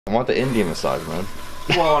I want the Indian massage, man.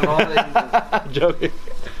 Well, no, I'm joking.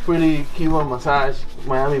 Pretty Cuban massage.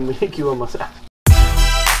 Miami Cuban massage.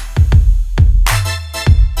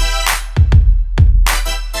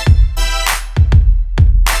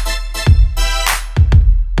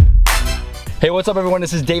 Hey, what's up everyone?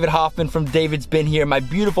 This is David Hoffman from Davidsbeenhere, my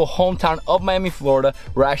beautiful hometown of Miami, Florida.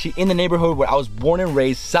 We're actually in the neighborhood where I was born and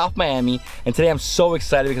raised, South Miami. And today I'm so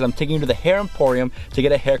excited because I'm taking you to the Hair Emporium to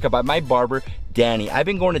get a haircut by my barber, Dani. I've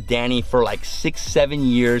been going to Dani for like 6-7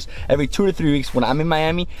 years. Every 2 to 3 weeks when I'm in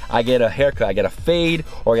Miami, I get a haircut. I get a fade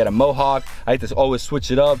or I get a mohawk. I like to always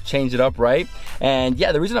switch it up, change it up, right? And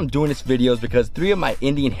yeah, the reason I'm doing this video is because 3 of my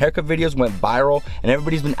Indian haircut videos went viral and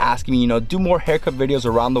everybody's been asking me, you know, do more haircut videos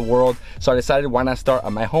around the world. So I decided why not start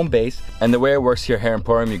on my home base. And the way it works here at Hair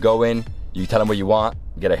Emporium, you go in, you tell them what you want,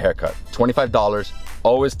 get a haircut. $25,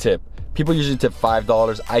 always tip. People usually tip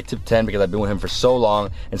 $5, I tip 10 because I've been with him for so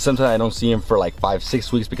long, and sometimes I don't see him for like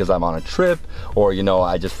 5-6 weeks because I'm on a trip, or you know,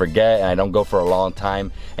 I just forget and I don't go for a long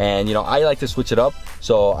time. And you know, I like to switch it up.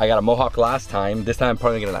 So I got a mohawk last time. This time I'm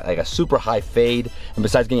probably gonna like a super high fade. And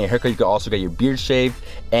besides getting a haircut, you can also get your beard shaved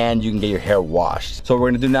and you can get your hair washed. So what we're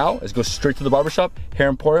gonna do now is go straight to the barbershop, Hair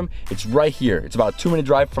Emporium. It's right here. It's about a 2-minute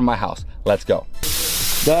drive from my house. Let's go.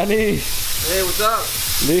 Dani. Hey, what's up?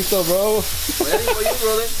 Listo, bro. Ready for you,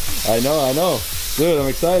 brother? I know. Dude, I'm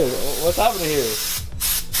excited. What's happening here?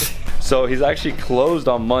 So he's actually closed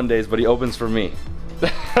on Mondays, but he opens for me.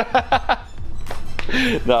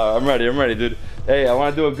 No, I'm ready, dude. Hey, I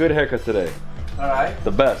want to do a good haircut today. All right.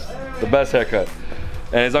 The best haircut.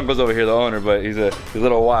 And his uncle's over here, the owner, but he's a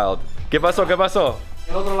little wild. ¿Qué pasó? ¿Qué pasó?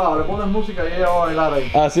 El otro lado, le pones música y ella va a bailar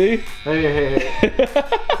ahí. Ah, ¿sí? Hey.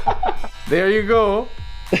 There you go.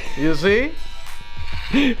 You see?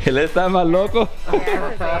 Él está más loco.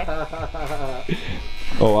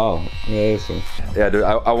 Oh wow. Yeah, dude,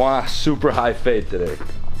 I want a super high fade today.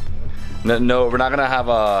 No, we're not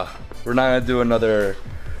gonna do another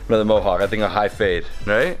mohawk. I think a high fade,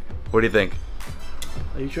 right? What do you think?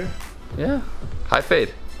 Are you sure? Yeah, high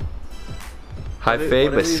fade. High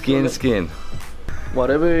fade, but skin.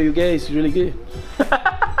 Whatever you get is really good.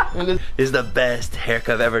 This is the best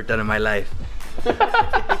haircut I've ever done in my life.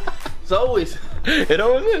 It's always. It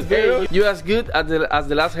always is, dude. Hey, you as good as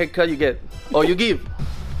the last haircut you get, or you give.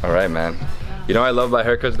 All right, man. You know what I love about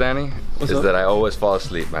haircuts, Dani? What's is up? that I always fall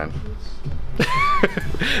asleep, man.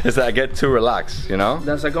 Is that I get too relaxed, you know?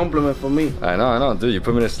 That's a compliment for me. I know, dude. You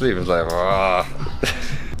put me to sleep. It's like,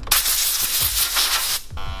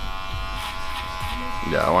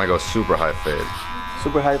 Yeah, I want to go super high fade.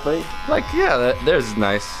 Super high fade? Like, yeah, there's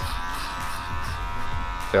nice.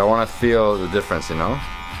 I want to feel the difference, you know?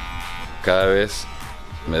 Cada vez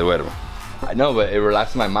me duermo. I know, but it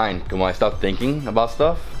relaxes my mind when I stop thinking about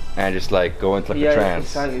stuff and I just like go into like a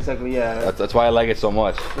trance. Exactly, yeah. That's why I like it so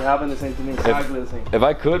much. It happened the same to me, exactly the same. If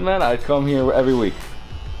I could, man, I'd come here every week.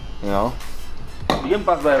 You know? Bien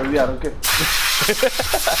paz para vivir, okay?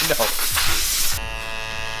 No.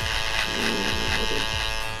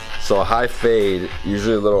 So a high fade,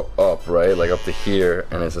 usually a little up, right? Like up to here,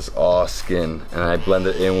 and it's just all skin. And I blend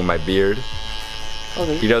it in with my beard.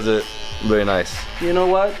 Okay. He does it really nice. You know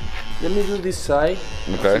what? Let me do this side.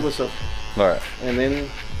 Okay. See what's up. Alright. And then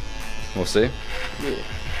We'll see. Yeah.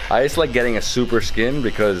 I just like getting a super skin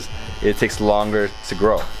because it takes longer to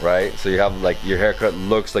grow, right? So you have like your haircut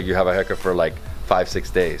looks like you have a haircut for like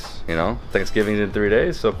 5-6 days, you know? Thanksgiving's in 3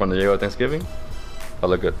 days, so cuando llego Thanksgiving, I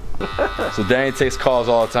look good. So Dani takes calls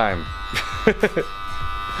all the time.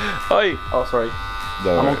 Oi. Oh, sorry.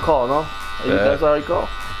 Don't I'm worry. on call, no? You guys already call?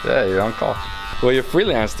 Yeah, you're on call. Well, you're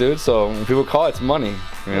freelance, dude, so when people call, it's money,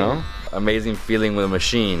 you know? Amazing feeling with a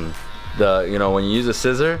machine. You know, when you use a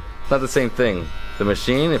scissor, it's not the same thing. The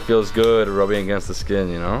machine, it feels good rubbing against the skin,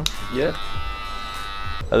 you know? Yeah.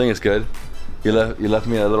 I think it's good. You left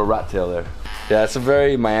me a little rat tail there. Yeah, it's a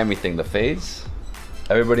very Miami thing, the fades.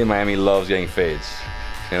 Everybody in Miami loves getting fades,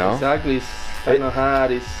 you know? Exactly. It's kind of hot.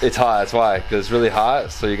 It's hot, that's why, because it's really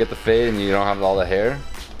hot, so you get the fade and you don't have all the hair.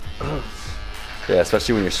 Yeah,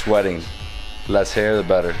 especially when you're sweating. Less hair, the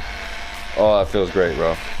better. Oh, that feels great,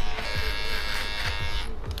 bro.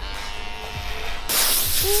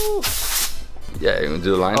 Woo. Yeah, you gonna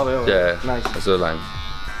do the line? Oh, yeah. Nice. Let's do the line.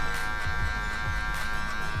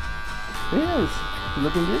 Yeah, it's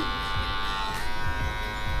looking good.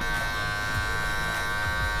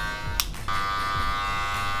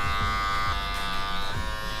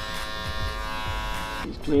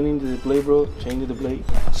 He's cleaning the blade, bro. Changing the blade.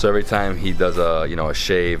 So every time he does a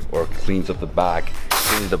shave or cleans up the back,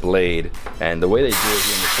 basically the blade, and the way they do it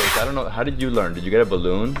here in the States, I don't know, how did you learn? Did you get a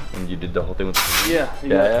balloon and you did the whole thing with the balloon?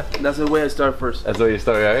 Yeah. That's the way I start first. That's the way you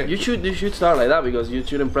start, right? You should start like that because you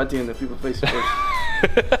shouldn't practice in the people's face first.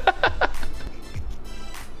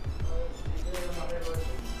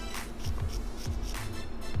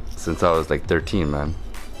 Since I was like 13, man.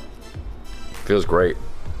 Feels great.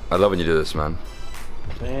 I love when you do this, man.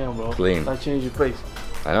 Damn, bro. Clean. I changed your face.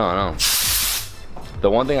 I know. The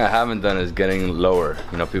one thing I haven't done is getting lower.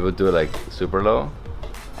 You know, people do it like super low.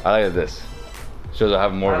 I like this. Shows I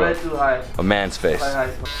have more of a man's face.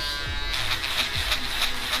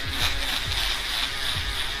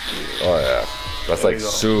 Oh yeah, that's like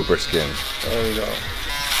super skin. There we go.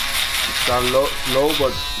 You start slow,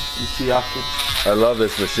 but you see after. I love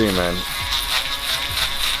this machine, man.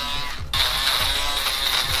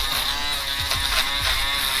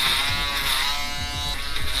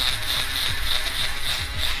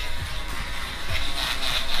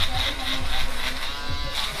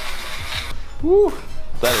 Woo!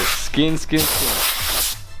 That is skin.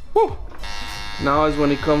 Woo! Now is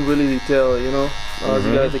when it comes really detailed, you know? Now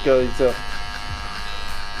you gotta take care of detail.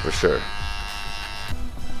 For sure.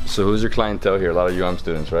 So who's your clientele here? A lot of UM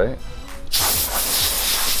students, right?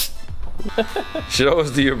 Should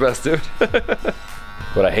always do your best, dude.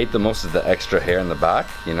 What I hate the most is the extra hair in the back,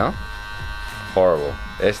 you know? Horrible.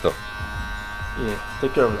 Esto. Yeah,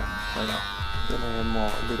 take care of that. I know. Then I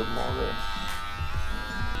have a little more there.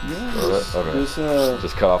 Yeah,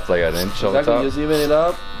 just cut off like an inch on the top. Just even it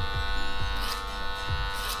up.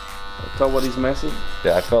 The top what is messy.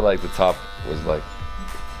 Yeah, I felt like the top was like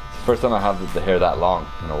first time I have the hair that long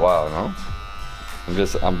in a while, you know?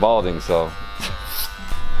 I'm balding, so.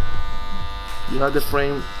 You have the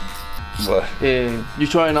frame. What? You're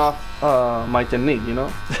showing off my technique, you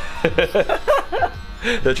know?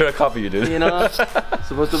 They're trying to copy you, dude. You know? It's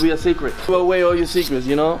supposed to be a secret. Throw away all your secrets,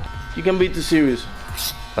 you know? You can be too serious.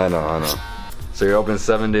 I know. So you're open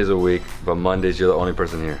 7 days a week, but Mondays you're the only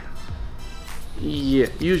person here. Yeah,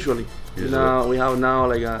 usually. Now we have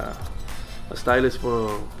like a stylist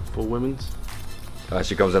for women's.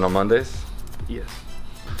 She comes in on Mondays? Yes.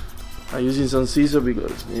 I'm using some scissors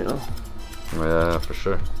because, you know. Yeah, for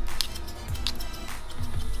sure.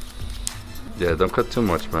 Yeah, don't cut too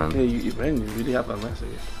much, man. Yeah, you really have a mess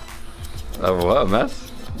here. What, a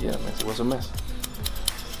mess? Yeah, mess. It was a mess.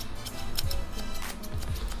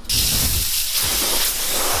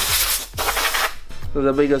 So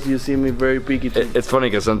the because you see me very picky too. It's funny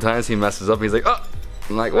because sometimes he messes up and he's like, oh!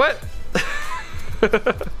 I'm like, what?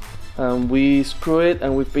 We screw it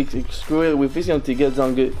and we fix it. Screw it, we fix it until it gets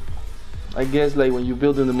done good. I guess like when you're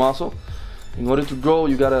building the muscle, in order to grow,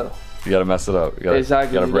 you gotta mess it up.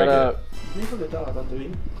 Exactly. You gotta break it.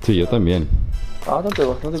 Sí, yo también. Bastante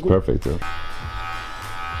good. Perfect, too.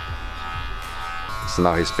 So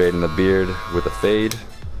now he's fading the beard with a fade.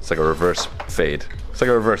 It's like a reverse fade. It's like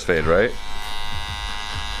a reverse fade, right?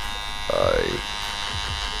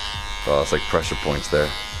 Oh, it's like pressure points there.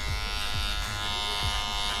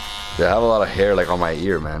 Yeah, I have a lot of hair like on my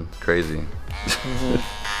ear, man. Crazy.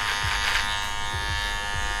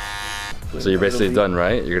 So you're basically done,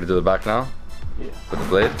 right? You're gonna do the back now? Yeah. With the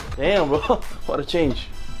blade? Damn, bro. What a change.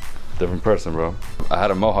 Different person, bro. I had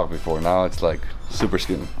a mohawk before. Now it's like super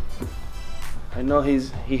skin. I know he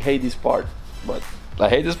hates this part, but I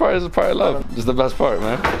hate this part. This is the part I love. This is the best part,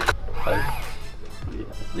 man. Yeah.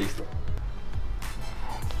 Listo.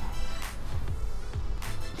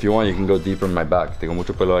 If you want, you can go deeper in my back. Tengo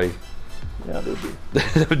mucho pelo ahí. Yeah,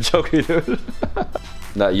 dude. I'm joking, dude.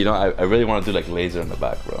 No, you know, I really want to do like laser in the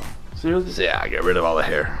back, bro. Seriously? So yeah, get rid of all the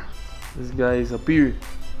hair. This guy is a beard.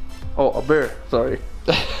 Oh, a bear. Sorry.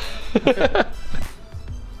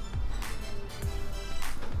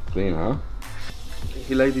 Clean, huh?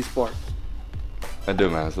 He likes this part. I do,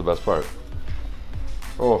 man. It's the best part.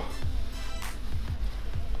 Oh.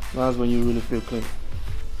 That's when you really feel clean.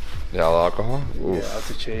 Yeah, all the alcohol? Oof. Yeah, that's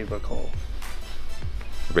a shave alcohol.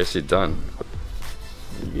 We're basically done.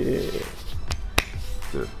 Yeah.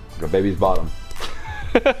 Dude, the baby's bottom.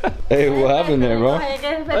 Hey, what happened there, bro?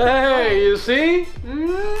 Hey, you see?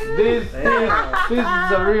 This is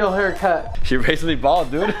a real haircut. She basically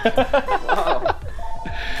bald, dude. Wow.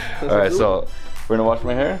 Alright, so we're gonna wash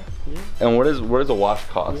my hair? Yeah. And what does a wash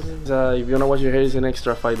cost? If you wanna wash your hair, it's an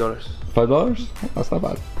extra $5. $5? That's not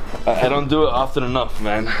bad. I don't do it often enough,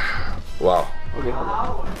 man. Wow. Okay,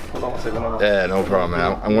 hold on a second. Yeah, no problem,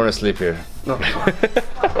 man. I'm gonna sleep here. No.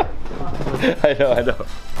 I know.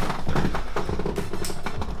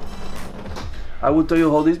 I would tell you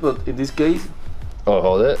hold this, but in this case... Oh,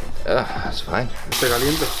 hold it? That's fine. Está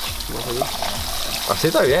caliente. Así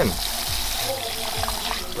está bien.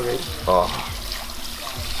 Okay. Oh.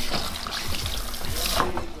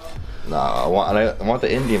 Nah, I want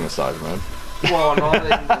the Indian massage, man. Well, no,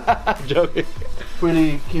 I'm joking.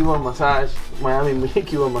 pretty keyboard massage. Miami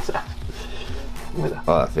keyboard massage.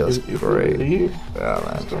 Oh, that feels great. Here. Yeah,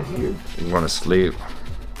 man. Start here. You want to sleep?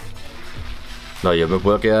 No, yo me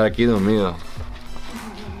puedo quedar aquí dormido.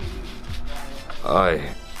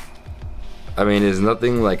 Ay. I mean, there's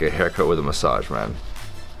nothing like a haircut with a massage, man.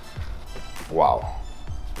 Wow.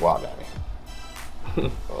 Wow,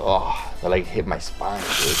 Dani. Oh, that like hit my spine,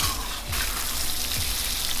 dude.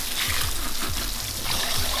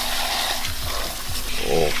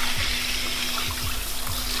 Oh.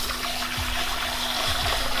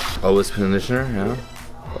 Oh, this conditioner, yeah.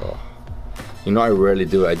 Oh. You know, I rarely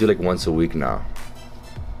do it. I do like once a week now.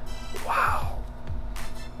 Wow.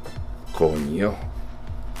 Coño.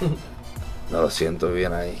 No lo siento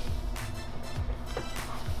bien ahí.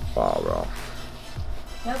 Wow, bro.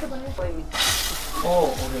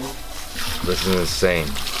 Oh, okay. This is insane.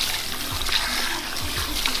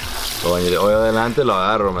 Coño, de hoy adelante lo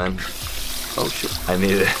agarro, man. Oh shit. I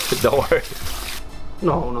need it. Don't worry.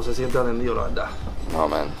 No, uno se siente atendido, la verdad. No,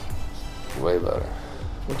 man. Way better.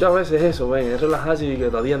 Muchas veces eso, ven, es relajarse y que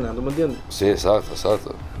te atiendan, ¿tú me entiendes? Sí, exacto,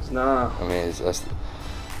 exacto. Es nada. I mean,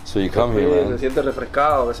 so you come here, man. Te sientes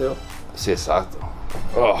refrescado, qué sé yo. Sí, exacto.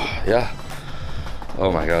 Oh, yeah. Oh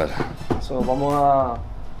my God. So, vamos a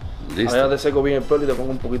Listo. allá te seco bien el pelo y te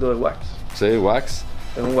pongo un poquito de wax. Sí, wax.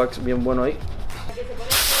 Tengo un wax bien bueno ahí.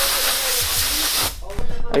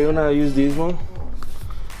 I'm gonna use this one.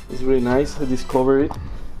 It's really nice. I discovered it.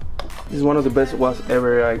 This is one of the best wax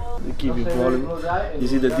ever. I keep it volume. You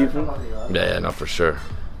see the difference? Yeah, no, for sure.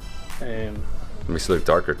 Makes it look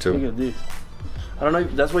darker too. Look at this. I don't know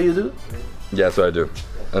if that's what you do? Yeah, that's what I do.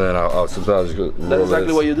 And then I'll sometimes just go roll That's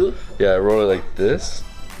exactly what you do? Yeah, I roll it like this,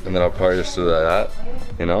 and then I'll probably just do that,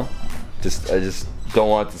 you know? I just don't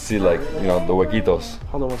want to see like, you know, the huequitos.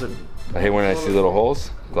 Hold on one second. I hate when I see little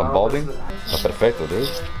holes, because I'm balding. Está perfecto, dude.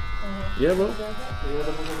 Yeah, bro.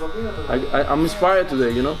 I'm inspired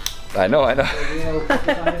today, you know? I know.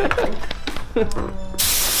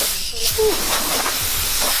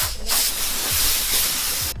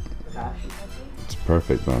 It's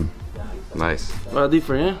perfect, man. Nice. Well,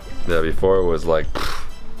 different, yeah? Yeah, before it was like...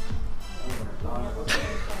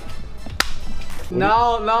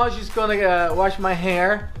 Now she's gonna wash my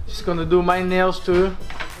hair. She's gonna do my nails too.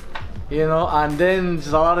 You know, and then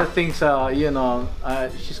there's a lot of things, you know,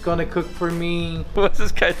 she's gonna cook for me. What's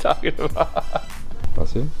this guy talking about?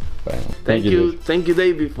 That's it? Thank you,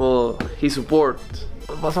 David, for his support.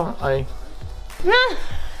 What's up?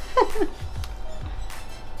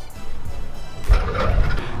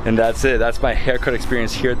 And that's it. That's my haircut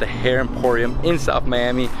experience here at the Hair Emporium in South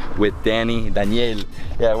Miami with Daniel.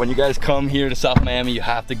 Yeah, when you guys come here to South Miami, you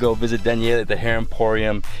have to go visit Daniel at the Hair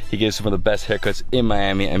Emporium. He gives some of the best haircuts in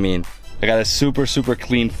Miami. I mean, I got a super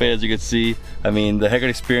clean fade, as you can see. I mean, the haircut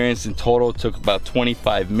experience in total took about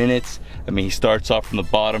 25 minutes. I mean, he starts off from the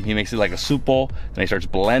bottom, he makes it like a soup bowl, then he starts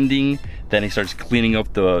blending, then he starts cleaning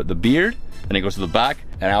up the beard, then he goes to the back,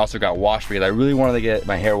 and I also got washed because I really wanted to get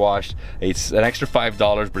my hair washed. It's an extra $5,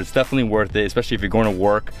 but it's definitely worth it, especially if you're going to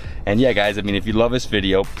work. And yeah, guys, I mean, if you love this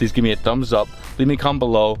video, please give me a thumbs up, leave me a comment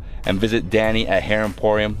below, and visit Dani at Hair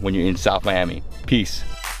Emporium when you're in South Miami. Peace.